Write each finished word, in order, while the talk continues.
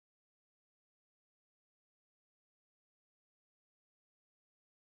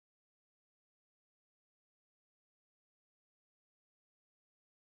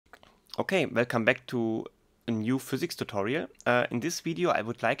Okay, welcome back to a new physics tutorial. In this video I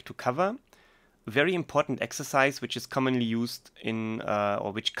would like to cover a very important exercise which is commonly used in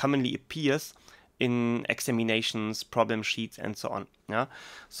or which commonly appears in examinations, problem sheets and so on. Yeah?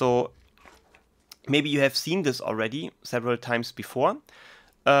 So maybe you have seen this already several times before,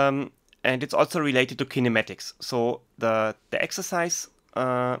 and it's also related to kinematics. So the exercise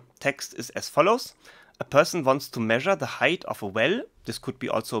text is as follows. A person wants to measure the height of a well, this could be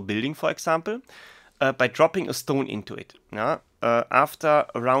also a building for example, by dropping a stone into it. Yeah? After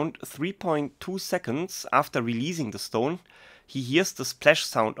around 3.2 seconds after releasing the stone, he hears the splash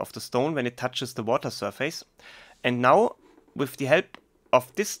sound of the stone when it touches the water surface. And now, with the help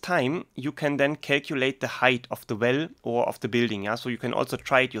of this time, you can then calculate the height of the well or of the building. Yeah? So you can also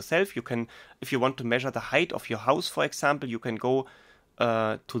try it yourself. You can, if you want to measure the height of your house, for example, you can go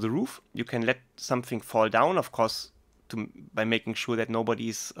to the roof. You can let something fall down, of course, by making sure that nobody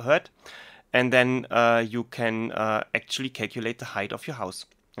is hurt. And then you can actually calculate the height of your house.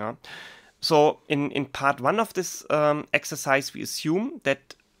 Yeah? So in part one of this exercise, we assume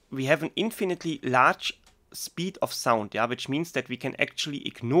that we have an infinitely large speed of sound, yeah, which means that we can actually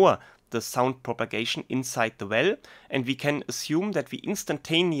ignore the sound propagation inside the well, and we can assume that we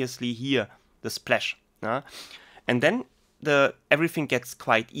instantaneously hear the splash. Yeah? And then everything gets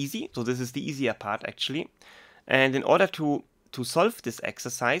quite easy. So this is the easier part actually. And in order to solve this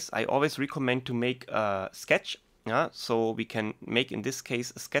exercise, I always recommend to make a sketch. Yeah? So we can make, in this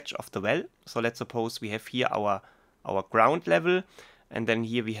case, a sketch of the well. So let's suppose we have here our ground level, and then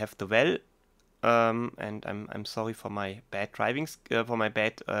here we have the well. And I'm sorry for my bad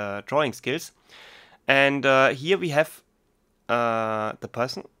drawing skills. And here we have the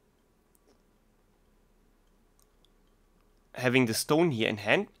person having the stone here in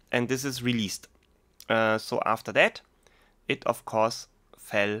hand, and this is released. So after that, it of course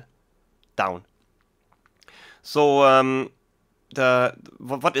fell down. So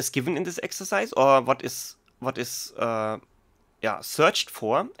what is given in this exercise, or what is searched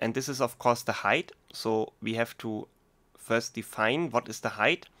for, and this is of course the height. So we have to first define what is the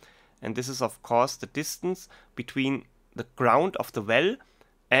height, and this is of course the distance between the ground of the well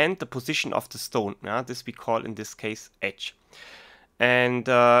and the position of the stone. Yeah? This we call in this case h. And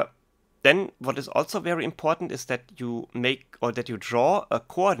then what is also very important is that you draw a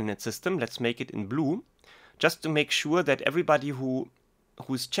coordinate system. Let's make it in blue, just to make sure that everybody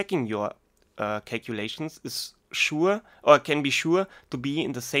who's checking your calculations is sure, or can be sure, to be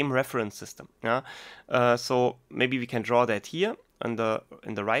in the same reference system. Yeah? So maybe we can draw that here in the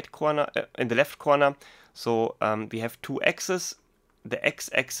right corner, in the left corner. So we have two axes. The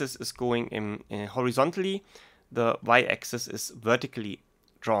x-axis is going in horizontally. The y-axis is vertically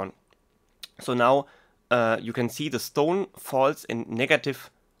drawn. So now you can see the stone falls in negative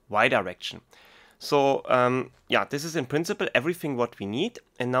y direction. So yeah, this is in principle everything what we need,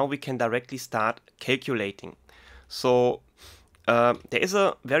 and now we can directly start calculating. So there is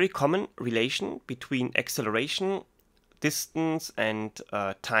a very common relation between acceleration, distance and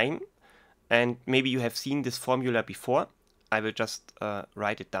time, and maybe you have seen this formula before. I will just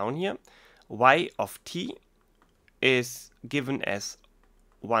write it down here. Y of t is given as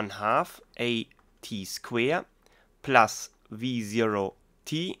 1/2 a t square plus v0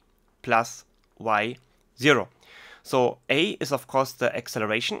 t plus y0. So a is of course the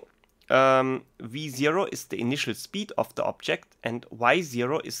acceleration, v0 is the initial speed of the object, and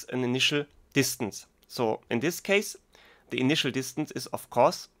y0 is an initial distance. So in this case, the initial distance is of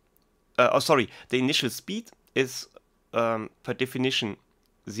course, the initial speed is per definition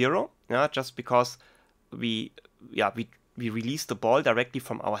 0, yeah, just because we release the ball directly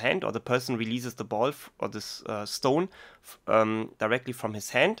from our hand, or the person releases the ball or this stone directly from his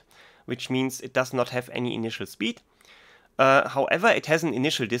hand, which means it does not have any initial speed. However, it has an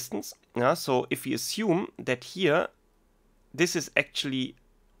initial distance. Yeah? So if we assume that here this is actually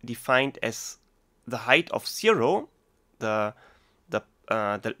defined as the height of 0, the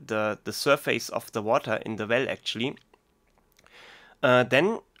surface of the water in the well actually,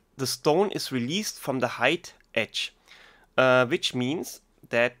 then the stone is released from the height h, which means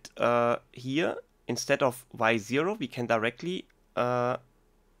that here, instead of y0, we can directly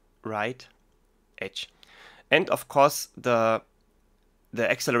write h. And of course the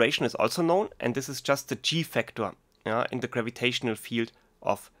acceleration is also known, and this is just the g factor, in the gravitational field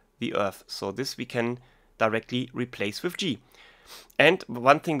of the Earth. So this we can directly replace with g. And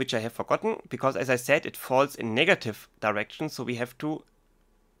one thing which I have forgotten, because as I said, it falls in negative direction, so we have to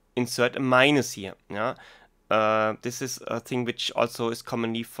insert a minus here. Yeah? This is a thing which also is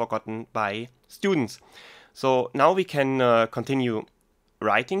commonly forgotten by students. So now we can continue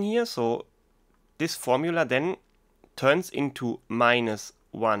writing here. So this formula then turns into minus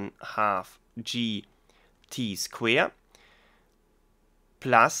 1/2 gt square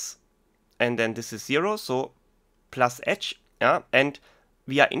plus, and then this is 0, so plus h. Yeah, and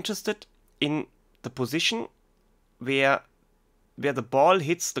we are interested in the position where the ball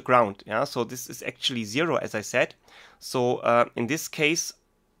hits the ground. Yeah, so this is actually 0, as I said. So in this case,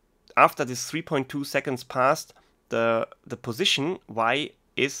 after this 3.2 seconds passed, the position y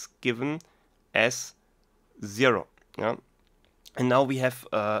is given as 0. Yeah, and now we have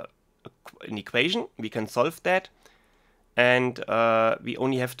an equation. We can solve that, and we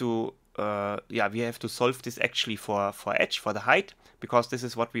only have to we have to solve this actually for h, for the height, because this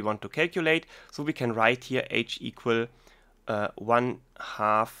is what we want to calculate. So we can write here h equal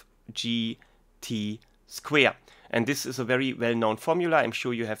 1/2 gt square. And this is a very well-known formula. I'm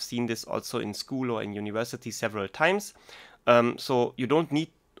sure you have seen this also in school or in university several times. So you don't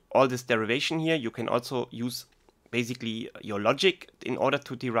need all this derivation here. You can also use basically your logic in order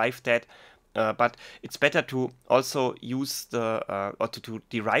to derive that. But it's better to also use or to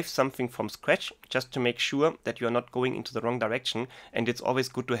derive something from scratch, just to make sure that you are not going into the wrong direction. And it's always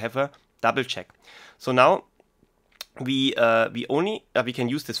good to have a double check. So now we can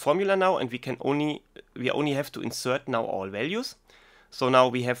use this formula now, and we only have to insert now all values. So now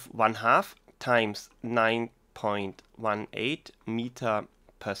we have 1/2 times 9.18 meter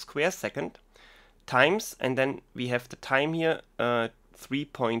per square second times, and then we have the time here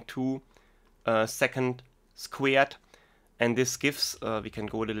 3.2 second squared, and this gives we can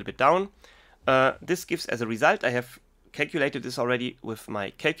go a little bit down. This gives as a result, I have calculated this already with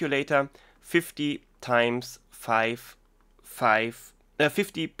my calculator, 50 times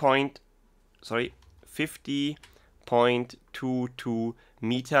 50.22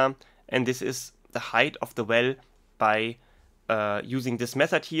 meter, and this is the height of the well by using this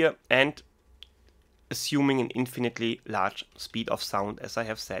method here and assuming an infinitely large speed of sound, as I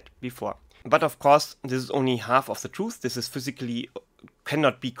have said before. But of course, this is only half of the truth. This is physically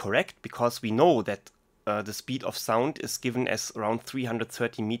cannot be correct, because we know that the speed of sound is given as around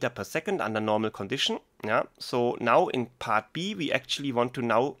 330 meter per second under normal condition. Yeah. So now in part B, we actually want to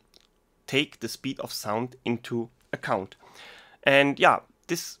now take the speed of sound into account. And yeah,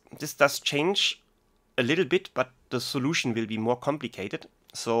 this does change a little bit, but the solution will be more complicated.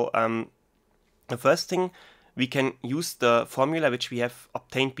 So the first thing, we can use the formula which we have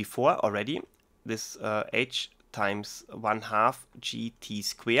obtained before already, this h times 1/2 gt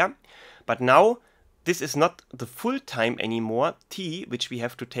square. But now this is not the full time anymore, t, which we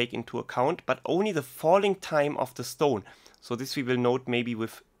have to take into account, but only the falling time of the stone. So this we will note maybe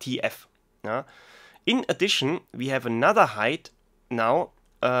with tf. Yeah? In addition, we have another height now,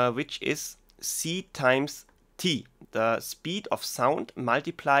 which is c times t, the speed of sound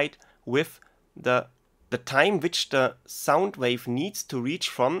multiplied with the time which the sound wave needs to reach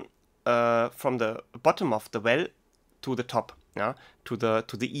from the bottom of the well to the top, yeah, to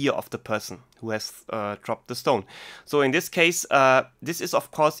the ear of the person who has dropped the stone. So in this case, this is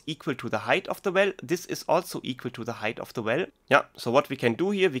of course equal to the height of the well. This is also equal to the height of the well. Yeah. So what we can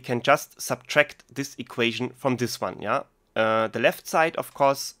do here, we can just subtract this equation from this one. Yeah. The left side, of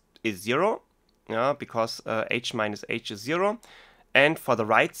course, is 0. Yeah, because h minus h is 0, and for the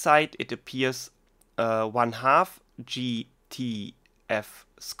right side, it appears 1/2 gtf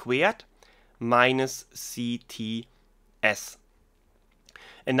squared minus cts.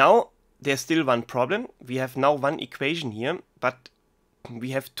 And now there's still one problem. We have now one equation here, but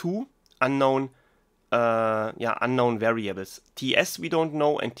we have two unknown variables. Ts we don't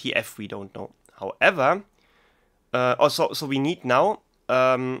know and tf we don't know. However, so we need now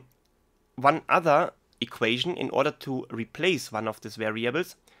one other equation in order to replace one of these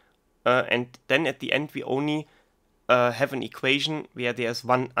variables. And then at the end we only have an equation where there's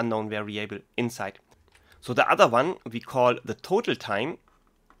one unknown variable inside. So the other one we call the total time,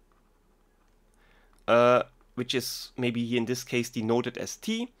 which is maybe here in this case denoted as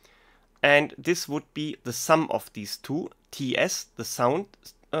t, and this would be the sum of these two, ts, the sound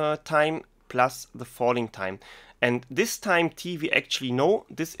time, plus the falling time. And this time t we actually know,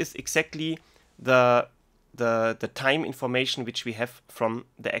 this is exactly the time information which we have from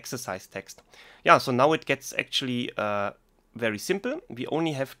the exercise text. Yeah, so now it gets actually very simple. We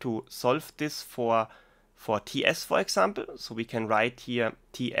only have to solve this for ts, for example. So we can write here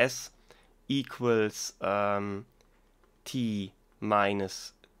ts equals t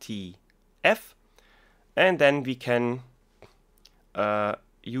minus tf, and then we can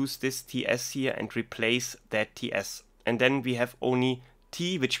use this ts here and replace that ts, and then we have only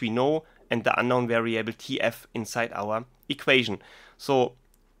t, which we know, and the unknown variable tf inside our equation. So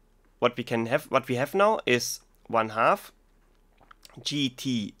what we have now is 1/2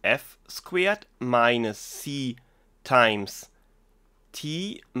 gtf squared minus c times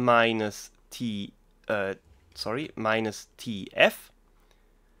t minus minus tf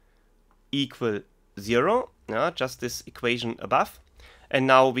equal 0. Just this equation above. And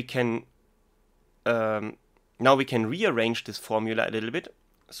now we can rearrange this formula a little bit.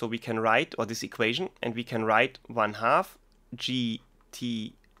 So we can write, or this equation, and we can write 1/2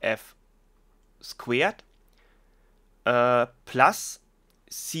 gtf squared plus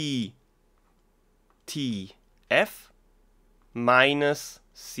ctf minus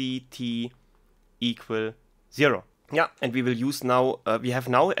ct equal 0. Yeah, and we will use now, we have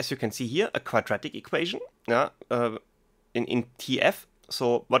now, as you can see here, a quadratic equation in TF.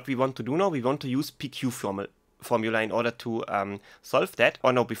 So what we want to do now, we want to use PQ formula in order to solve that.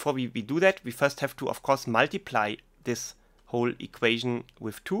 Or no, before we do that, we first have to, of course, multiply this whole equation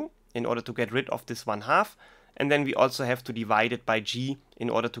with 2 in order to get rid of this 1/2. And then we also have to divide it by g in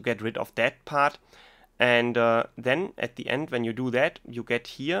order to get rid of that part. And then at the end, when you do that, you get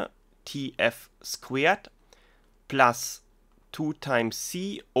here tf squared plus 2 times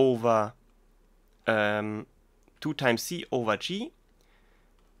c over g,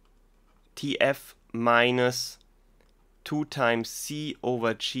 tf minus 2 times c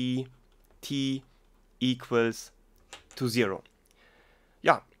over g t equals to 0.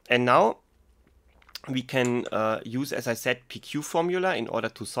 Yeah, and now we can use, as I said, PQ formula in order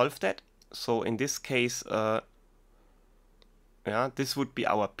to solve that. So in this case, this would be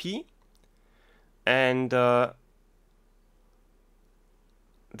our P, and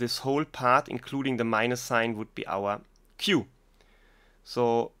this whole part, including the minus sign, would be our Q.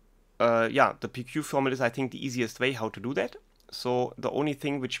 So the PQ formula is, I think, the easiest way how to do that. So the only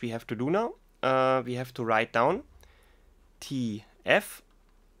thing which we have to do now, we have to write down TF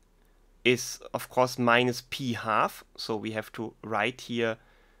is, of course, minus P/2. So we have to write here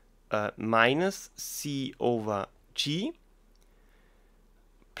minus C over G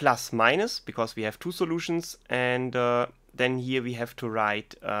plus minus, because we have two solutions, and then here we have to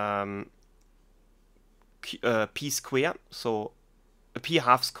write P square, so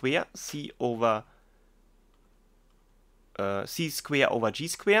P/2 square, C square over G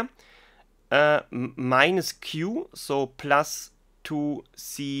square, minus Q, so plus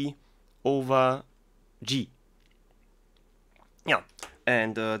 2C over G. Yeah,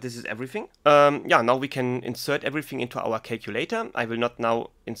 and this is everything. Now we can insert everything into our calculator. I will not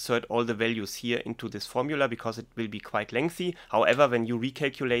now insert all the values here into this formula because it will be quite lengthy. However, when you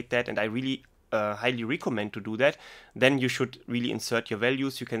recalculate that, and I really highly recommend to do that, then you should really insert your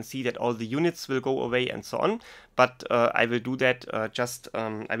values. You can see that all the units will go away and so on. But I will do that I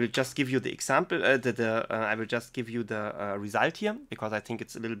will just give you the example, I will just give you the result here, because I think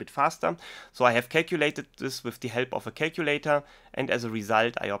it's a little bit faster. So I have calculated this with the help of a calculator, and as a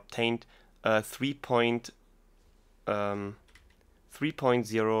result I obtained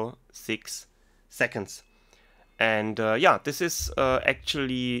 3.06 seconds. And this is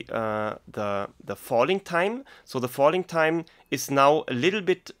actually the falling time. So the falling time is now a little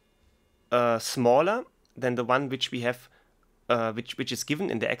bit smaller than the one which we have, which is given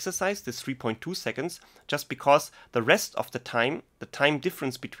in the exercise, this 3.2 seconds, just because the rest of the time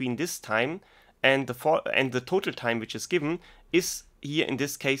difference between this time and the total time which is given is here in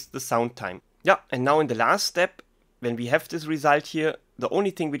this case the sound time. Yeah, and now in the last step, when we have this result here, the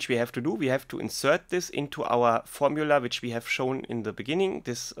only thing which we have to do, we have to insert this into our formula which we have shown in the beginning,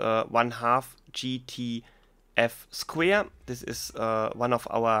 this 1/2 GTF square. This is one of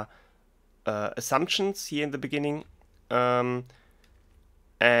our assumptions here in the beginning. Then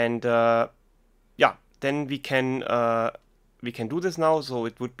we can do this now. So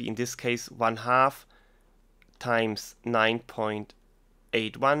it would be in this case 1/2 times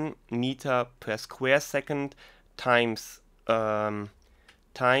 9.81 meter per square second times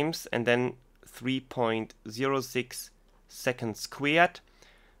and then 3.06 seconds squared,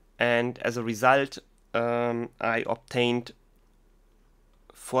 and as a result I obtained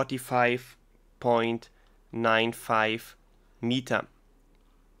 45.95 meter.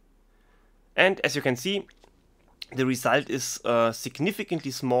 And as you can see, the result is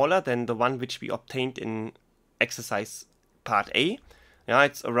significantly smaller than the one which we obtained in exercise part A. Yeah,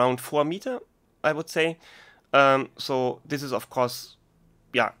 it's around 4 meter, I would say. So this is, of course,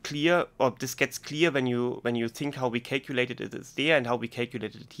 clear, or this gets clear when you think how we calculated it is there and how we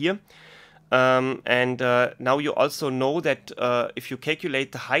calculated it here. Now you also know that if you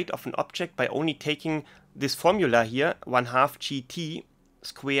calculate the height of an object by only taking this formula here, 1/2 GT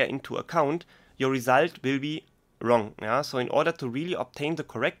square into account, your result will be wrong. Yeah? So in order to really obtain the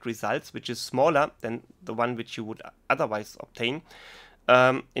correct results, which is smaller than the one which you would otherwise obtain,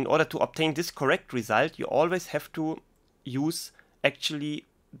 in order to obtain this correct result, you always have to use actually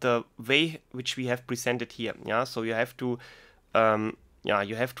the way which we have presented here. Yeah, so you have to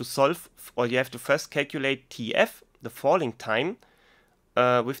you have to solve, or you have to first calculate TF, the falling time,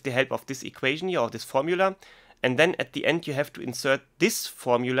 with the help of this equation here, or this formula, and then at the end you have to insert this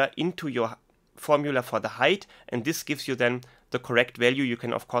formula into your formula for the height, and this gives you then the correct value. You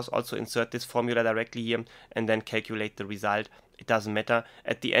can of course also insert this formula directly here and then calculate the result. It doesn't matter.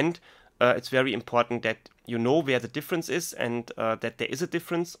 At the end, it's very important that you know where the difference is, and that there is a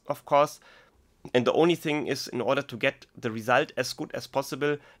difference, of course. And the only thing is, in order to get the result as good as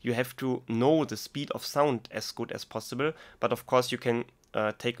possible, you have to know the speed of sound as good as possible. But of course, you can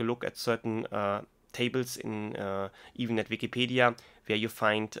take a look at certain tables in even at Wikipedia, where you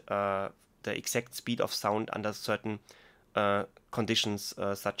find the exact speed of sound under certain conditions,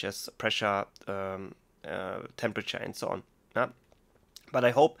 such as pressure, temperature, and so on. Yeah? But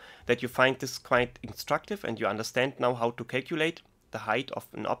I hope that you find this quite instructive and you understand now how to calculate the height of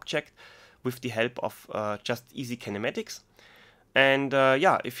an object with the help of just easy kinematics. And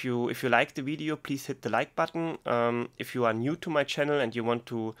yeah, if you like the video, please hit the like button. If you are new to my channel and you want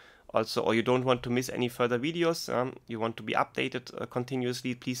to also, or you don't want to miss any further videos, you want to be updated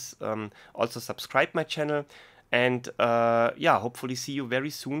continuously, please also subscribe my channel. And yeah, hopefully see you very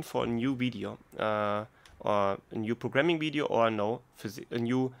soon for a new video, or a new programming video, or a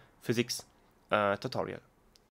new physics tutorial.